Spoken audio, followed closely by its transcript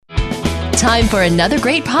Time for another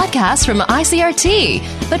great podcast from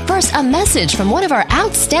ICRT. But first, a message from one of our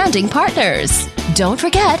outstanding partners. Don't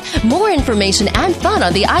forget, more information and fun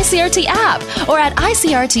on the ICRT app or at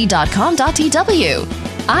icrt.com.tw.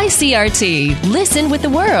 ICRT. Listen with the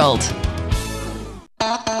world.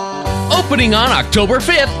 Opening on October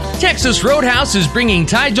 5th, Texas Roadhouse is bringing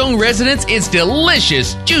Taichung residents its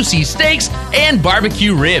delicious, juicy steaks and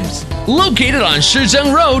barbecue ribs. Located on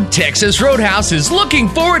Shizheng Road, Texas Roadhouse is looking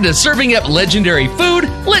forward to serving up legendary food,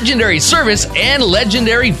 legendary service, and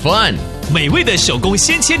legendary fun. 美味的手工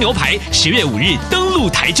鲜切牛排10月5日登陆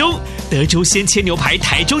台中，德州鲜切牛排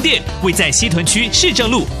台中店位在西屯区市政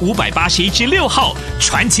路581-6号，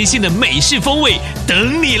传奇性的美式风味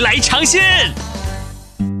等你来尝鲜。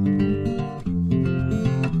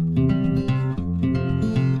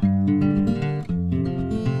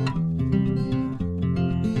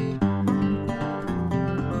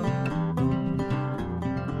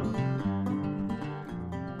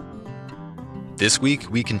This week,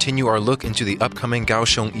 we continue our look into the upcoming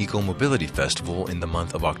Kaohsiung Eco-Mobility Festival in the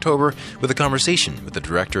month of October with a conversation with the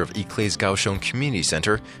director of ICLEI's Kaohsiung Community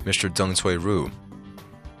Center, Mr. Cheng Tsu-jui.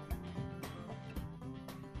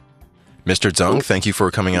 Mr. Zeng, thank you for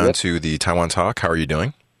coming on to the Taiwan Talk. How are you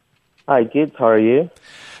doing? Hi, good. How are you?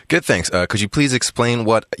 Good, thanks. Could you please explain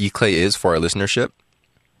what ICLEI is for our listenership?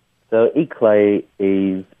 So ICLEI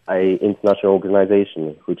is an international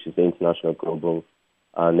organization, which is an international global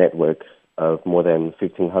network of more than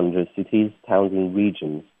 1,500 cities, towns, and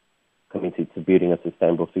regions committed to building a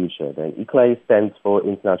sustainable future. Then ICLEI stands for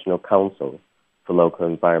International Council for Local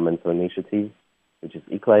Environmental Initiatives, which is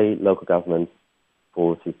ICLEI Local Government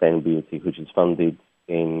for Sustainability, which is founded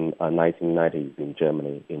in 1990s in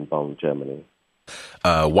Germany, in Bonn, Germany.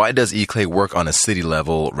 Why does ICLEI work on a city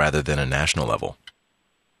level rather than a national level?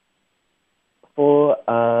 So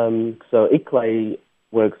ICLEI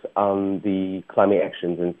works on the climate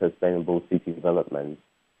actions and sustainable city development.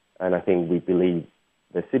 And I think we believe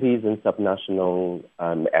the cities and subnational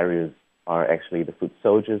areas are actually the foot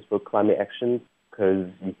soldiers for climate action, because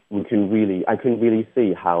I couldn't really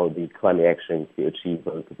see how the climate action could be achieved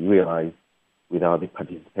or could be realized without the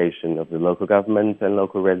participation of the local government and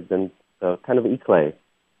local residents. So kind of ICLEI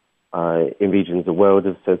envisions a world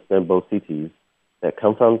of sustainable cities that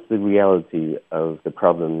confronts the reality of the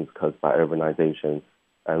problems caused by urbanization.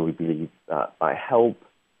 And we believe that by help,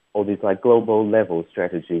 all these global level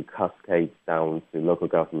strategy cascades down to local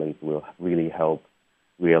governments will really help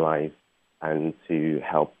realize and to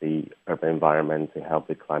help the urban environment, to help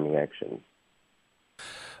the climate action.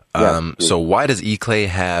 So why does ICLEI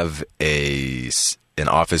have an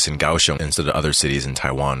office in Kaohsiung instead of other cities in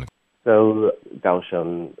Taiwan? So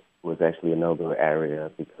Kaohsiung was actually a no-go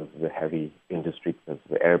area because of the heavy industry, because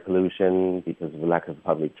of the air pollution, because of the lack of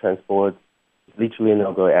public transport. Literally a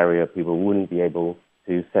no-go area. People wouldn't be able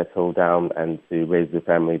to settle down and to raise their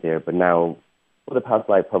family there. But now, for the past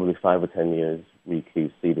probably 5 or 10 years, we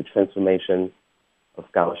could see the transformation of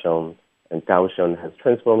Kaohsiung. And Kaohsiung has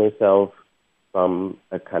transformed itself from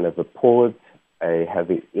a kind of a port, a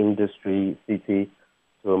heavy industry city,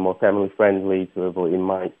 to a more family-friendly, to a more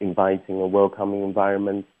inviting and welcoming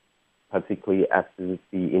environment, particularly after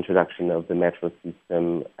the introduction of the metro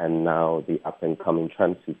system and now the up-and-coming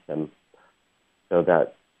tram system. So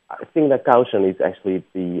that I think that Kaohsiung is actually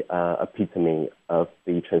the epitome of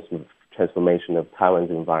the transformation of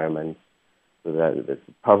Taiwan's environment. So that's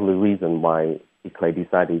probably the reason why ICLEI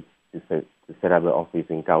decided to set up an office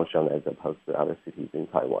in Kaohsiung as opposed to other cities in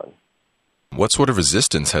Taiwan. What sort of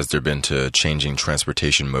resistance has there been to changing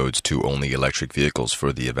transportation modes to only electric vehicles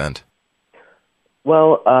for the event?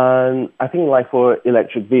 Well, I think for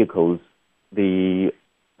electric vehicles, the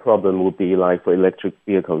problem would be for electric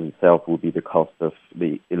vehicles itself would be the cost of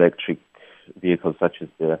the electric vehicles, such as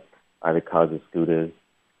either cars or scooters,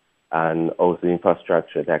 and also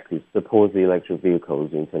infrastructure that could support the electric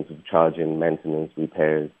vehicles in terms of charging, maintenance,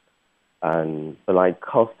 repairs. But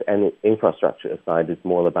cost and infrastructure aside, it's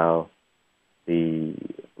more about the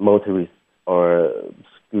motorists or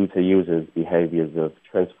scooter users' behaviors of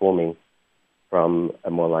transforming from a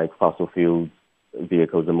more fossil fuel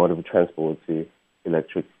vehicles and mode of transport to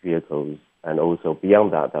electric vehicles. And also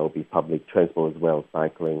beyond that, there will be public transport as well,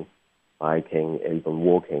 cycling, biking, even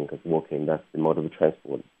walking, because walking, that's the mode of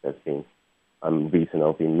transport that's been written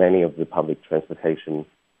of in many of the public transportation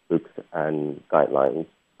books and guidelines.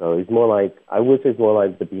 So it's more I would say it's more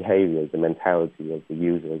the behavior, the mentality of the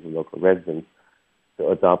users, the local residents, to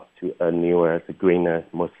adopt to a newer, a greener,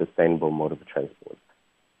 more sustainable mode of transport.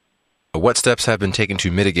 What steps have been taken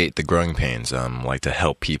to mitigate the growing pains, to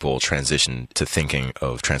help people transition to thinking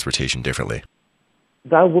of transportation differently?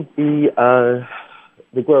 That would be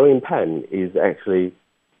the growing pain is actually,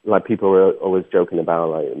 like people are always joking about,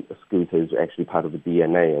 like scooters are actually part of the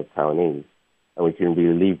DNA of Taiwanese, and we can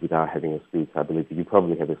really live without having a scooter. I believe you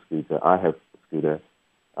probably have a scooter. I have a scooter.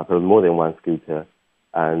 I've probably more than one scooter,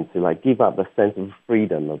 and to like give up the sense of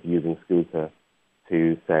freedom of using scooter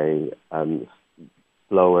to say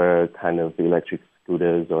slower kind of electric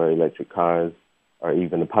scooters or electric cars or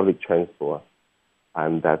even the public transport.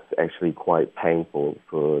 And that's actually quite painful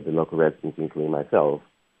for the local residents, including myself.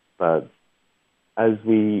 But as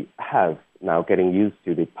we have now getting used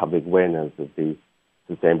to the public awareness of the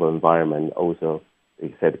sustainable environment, also,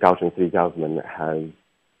 like I said, the Kaohsiung City government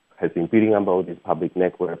has been building up all these public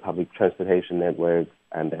transportation networks,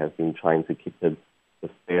 and they have been trying to keep the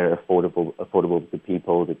fare affordable to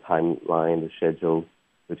people, the timeline, the schedule,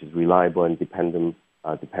 which is reliable and dependable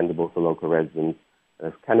for local residents.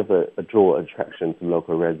 It's kind of a attraction to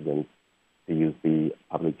local residents to use the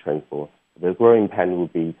public transport. The growing pain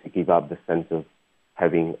would be to give up the sense of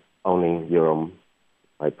owning your own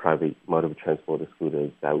private mode of transport, the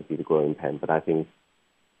scooters. That would be the growing pain. But I think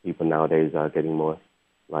people nowadays are getting more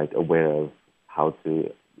aware of how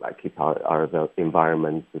to keep our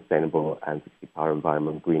environment sustainable and to keep our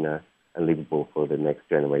environment greener and livable for the next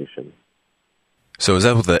generation. So is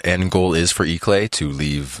that what the end goal is for ICLEI, to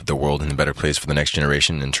leave the world in a better place for the next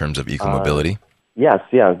generation in terms of eco-mobility? Yes.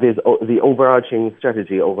 The overarching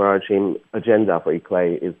strategy, overarching agenda for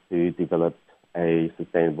ICLEI is to develop a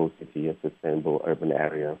sustainable city, a sustainable urban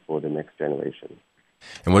area for the next generation.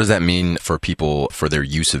 And what does that mean for people, for their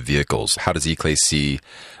use of vehicles? How does ICLEI see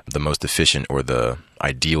the most efficient or the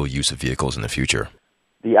ideal use of vehicles in the future?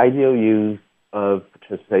 The ideal use of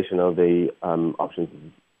transportation, or the options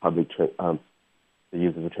of the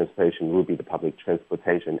use of the transportation will be the public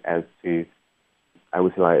transportation. As to, I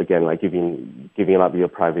would say, giving up your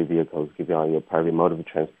private vehicles, giving up your private mode of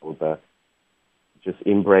transport, but just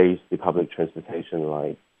embrace the public transportation,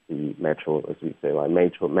 like the metro, as we say, like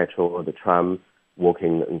metro or the tram,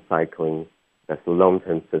 walking and cycling. That's the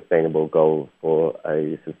long-term sustainable goal for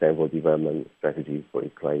a sustainable development strategy for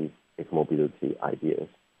ICLEI's eco-mobility ideas.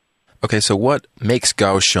 Okay, so what makes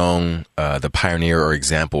Kaohsiung the pioneer or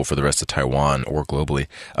example for the rest of Taiwan or globally?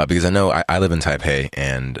 Because I know I live in Taipei,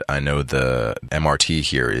 and I know the MRT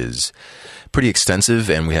here is pretty extensive,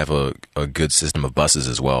 and we have a good system of buses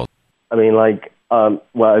as well. I mean,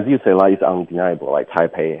 as you say, it's undeniable.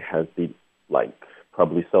 Taipei has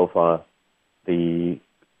probably so far the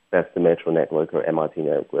best metro network or MRT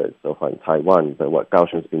network so far in Taiwan. But what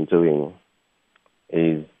Kaohsiung's been doing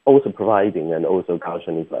is also providing, and also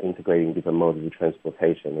Kaohsiung is integrating different modes of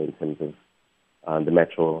transportation in terms of the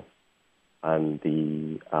metro and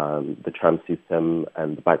the tram system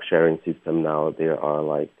and the bike sharing system. Now there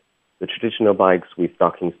are the traditional bikes with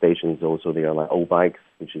docking stations. Also there are old bikes,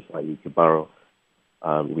 which is you could borrow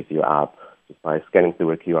with your app just by scanning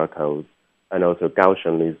through a QR code. And also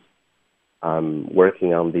Kaohsiung is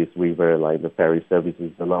working on this river, the ferry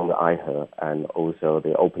services along the Aihe, and also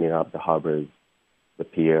they're opening up the harbors, the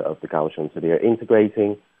pier of the Kaohsiung. So they're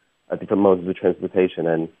integrating different modes of transportation.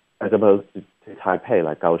 And as opposed to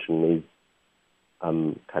Taipei, Kaohsiung is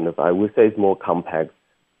I would say it's more compact.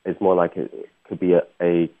 It's more like it could be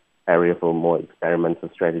a area for more experimental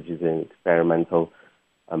strategies and experimental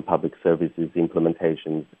public services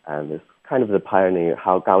implementations. And it's kind of the pioneer,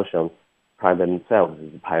 how Kaohsiung pride themselves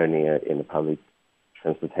as a pioneer in the public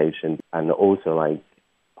transportation. And also,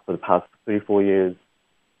 for the past 3-4 years,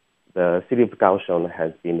 the city of Kaohsiung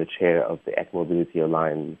has been the chair of the Eco-Mobility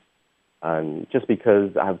Alliance. And just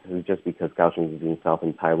because Kaohsiung is in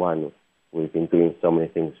southern Taiwan, we've been doing so many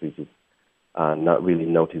things which is not really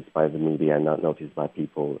noticed by the media and not noticed by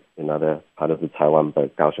people in other part of the Taiwan.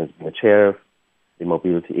 But Kaohsiung has been the chair of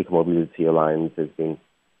the Eco-Mobility Alliance, has been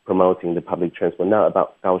promoting the public transport, not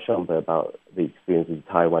about Kaohsiung, but about the experiences of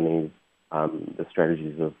Taiwanese, the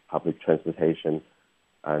strategies of public transportation.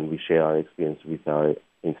 And we share our experience with our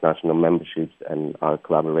international memberships and our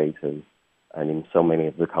collaborators, and in so many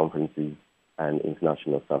of the conferences and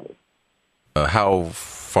international summits. How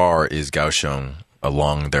far is Kaohsiung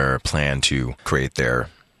along their plan to create their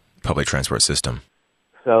public transport system?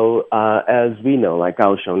 So as we know,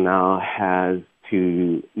 Kaohsiung now has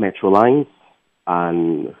 2 metro lines,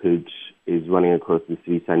 and which is running across the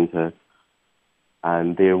city center.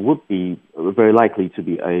 And there would be very likely to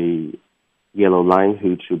be a yellow line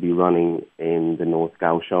which will be running in the North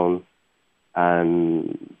Kaohsiung,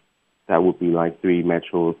 and that would be 3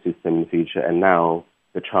 metro systems in the future. And now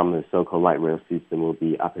the tram, the so-called light rail system, will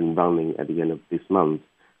be up and running at the end of this month,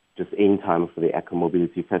 just in time for the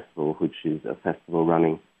Eco-Mobility Festival, which is a festival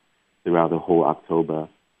running throughout the whole October.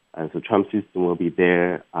 And so tram system will be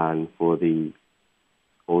there, and for the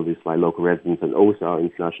all these like local residents and also our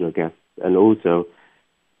international guests. And also,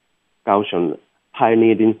 Kaohsiung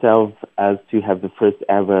pioneered itself as to have the first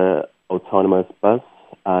ever autonomous bus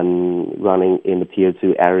running in the Tier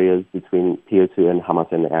 2 areas between Tier 2 and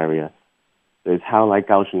Hamasen area. So it's how like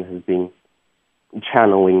Kaohsiung has been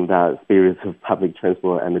channeling that spirit of public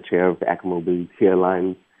transport and the chair of the Ecomobility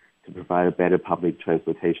Alliance to provide a better public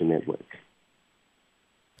transportation network.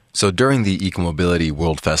 So during the Ecomobility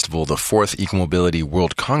World Festival, the 4th Ecomobility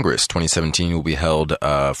World Congress 2017 will be held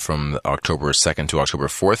from October 2nd to October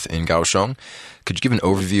 4th in Kaohsiung. Could you give an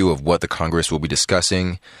overview of what the Congress will be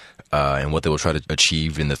discussing and what they will try to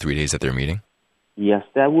achieve in the 3 days that they're meeting? Yes,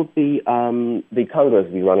 that would be the Congress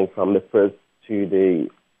will be running from the 1st to the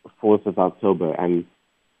 4th of October, and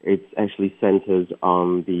it's actually centered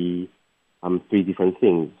on the 3 different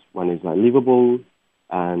things. One is like livable,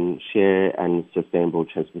 and share and sustainable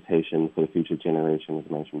transportation for the future generation,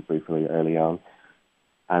 as mentioned briefly early on.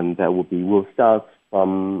 And that will be, we'll start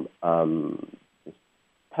from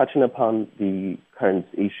touching upon the current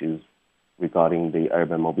issues regarding the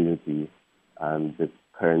urban mobility and the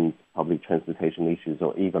current public transportation issues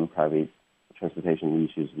or even private transportation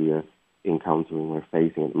issues we are encountering, we're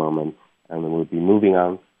facing at the moment. And then we'll be moving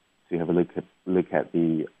on to have a look at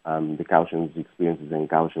the Kaohsiung's experiences and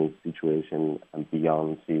Kaohsiung's situation and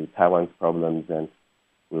beyond to Taiwan's problems, and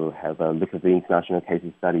we'll have a look at the international case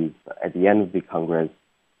studies. At the end of the Congress,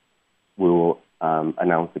 we will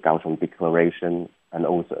announce the Kaohsiung Declaration and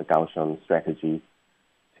also a Kaohsiung strategy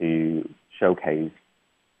to showcase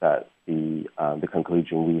that the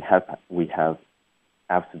conclusion we have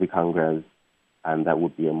after the Congress, and that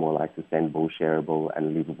would be a more like sustainable, shareable,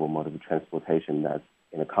 and livable mode of transportation that's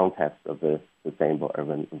in the context of the sustainable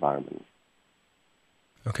urban environment.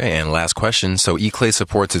 Okay, and last question. So ICLEI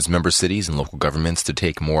supports its member cities and local governments to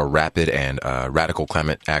take more rapid and radical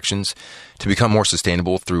climate actions to become more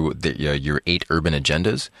sustainable through your 8 urban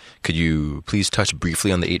agendas. Could you please touch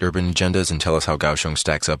briefly on the 8 urban agendas and tell us how Kaohsiung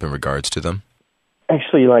stacks up in regards to them?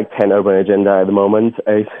 Actually, like 10 urban agenda at the moment.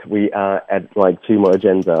 We are at like 2 more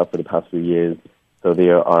agenda for the past few years. So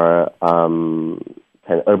there are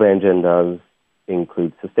 10 urban agendas.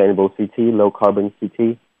 Include sustainable city, low carbon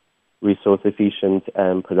city, resource efficient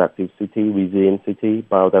and productive city, resilient city,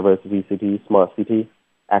 biodiversity city, smart city,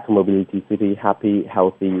 eco-mobility city, happy,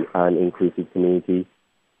 healthy and inclusive community,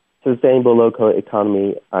 sustainable local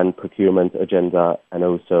economy and procurement agenda, and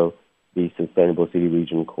also the sustainable city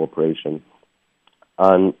region cooperation.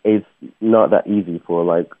 And it's not that easy for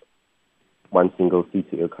like one single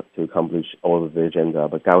city to accomplish all of the agenda,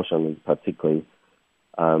 but Kaohsiung is particularly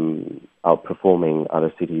outperforming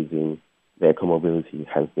other cities in the eco-mobility,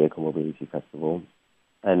 hence the Eco-Mobility Festival.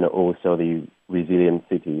 And also the resilient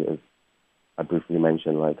city, as I briefly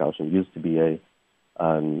mentioned, like Kaohsiung used to be a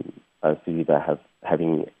city that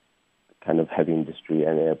having kind of heavy industry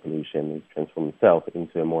and air pollution. It's transformed itself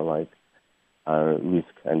into a more like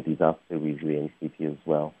risk and disaster resilient city as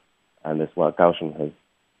well. And that's what Kaohsiung has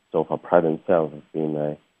so far prided itself as being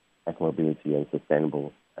a eco-mobility and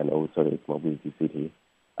sustainable and also the eco-mobility city.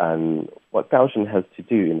 And what Kaohsiung has to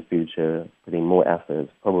do in the future, putting more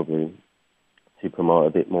efforts probably to promote a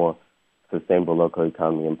bit more sustainable local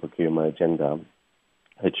economy and procurement agenda,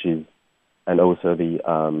 which is, and also the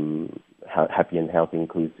happy and healthy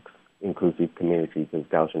inclusive communities, as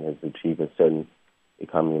Kaohsiung has achieved a certain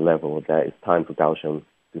economy level, that it's time for Kaohsiung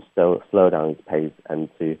to slow down its pace and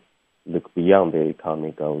to look beyond the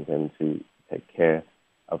economic goals and to take care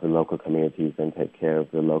of the local communities and take care of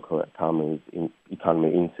the local economy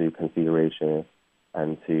into consideration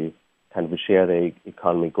and to kind of share the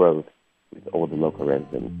economic growth with all the local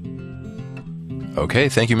residents. Okay,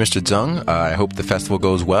 thank you, Mr. Zheng. I hope the festival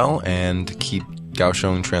goes well and keep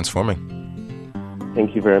Kaohsiung transforming.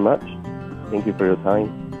 Thank you very much. Thank you for your time.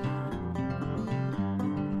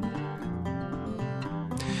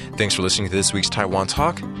 Thanks for listening to this week's Taiwan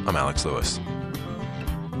Talk. I'm Alex Lewis.